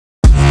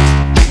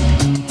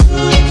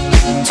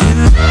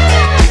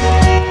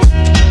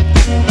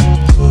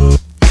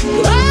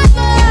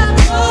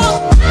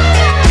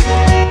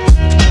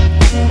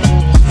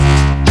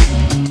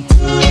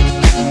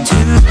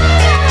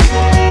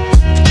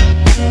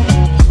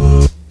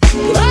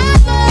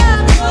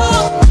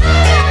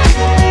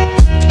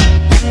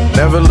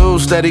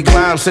steady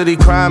climb, city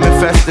crime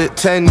infested.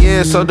 10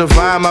 years, so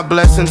divine, my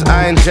blessings.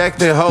 I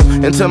injected hope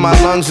into my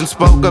lungs and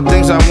spoke up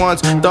things I once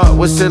thought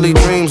were silly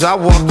dreams. I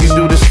walk you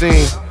through the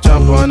scene.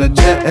 Jump on a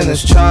jet and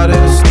it's charted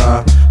a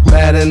star.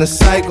 Bad in the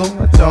cycle,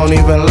 I don't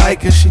even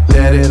like her, she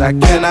dead it. I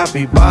cannot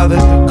be bothered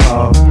to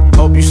call.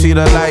 Hope you see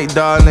the light,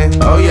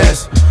 darling. Oh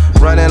yes,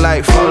 running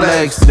like 4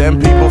 legs,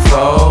 then people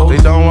fold. They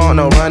don't want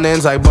no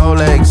run-ins like bow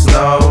legs,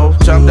 no.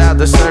 Jumped out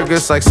the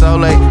circus like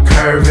Soleil,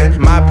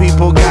 curving. My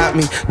people got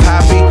me,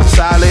 poppy,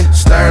 solid,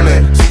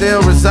 sterling.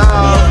 Still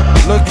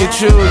resolved, look at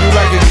you, you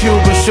like a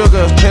cube of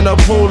sugar in a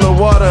pool of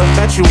water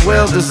that you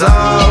will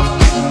dissolve.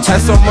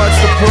 Had so much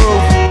to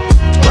prove,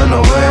 but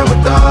nowhere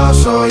with all,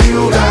 so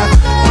you got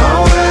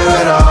nowhere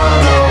at all,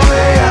 no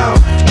way out.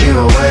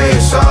 Either way,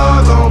 it's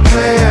all gon'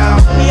 play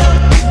out.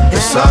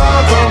 It's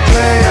all gon'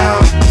 play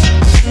out.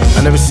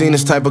 I never seen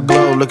this type of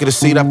glow. Look at the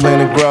seed I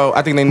plan to grow.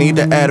 I think they need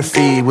to add a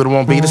feed, but it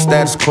won't be the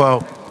status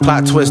quo.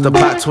 Plot twist, a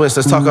plot twist.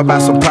 Let's talk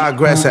about some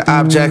progress and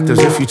objectives.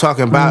 If you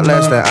talking about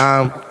less, then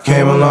I'm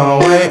came a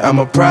long way. I'm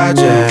a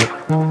project.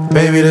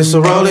 Baby, this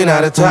a rolling,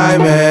 not a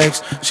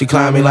Timex. She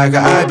climbed me like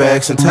an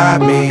ibex and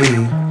tied me.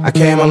 I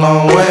came a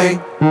long way.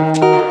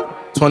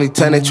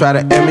 2010, they try to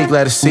end me.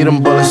 Glad to see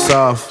them bullets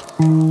off.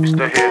 You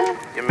still here?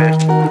 You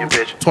missed, you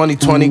bitch.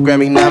 2020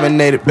 Grammy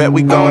nominated. Bet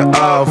we going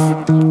off.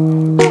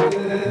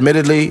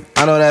 Admittedly,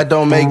 I know that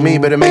don't make me,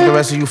 but it make the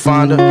rest of you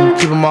fonder.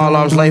 Keep them all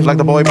arms length like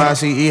the boy by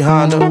CE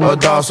Honda. Or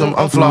Dawson,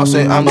 I'm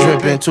flossing, I'm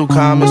dripping, 2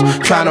 commas.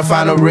 Trying to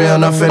find a real,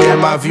 nothing in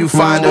my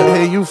viewfinder.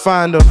 Here you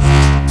find them.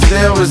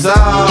 Still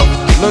resolved,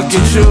 look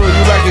at you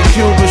like a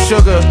cube of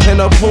sugar in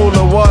a pool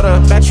of water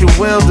that you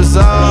will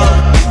dissolve.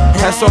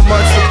 Had so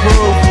much to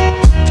prove,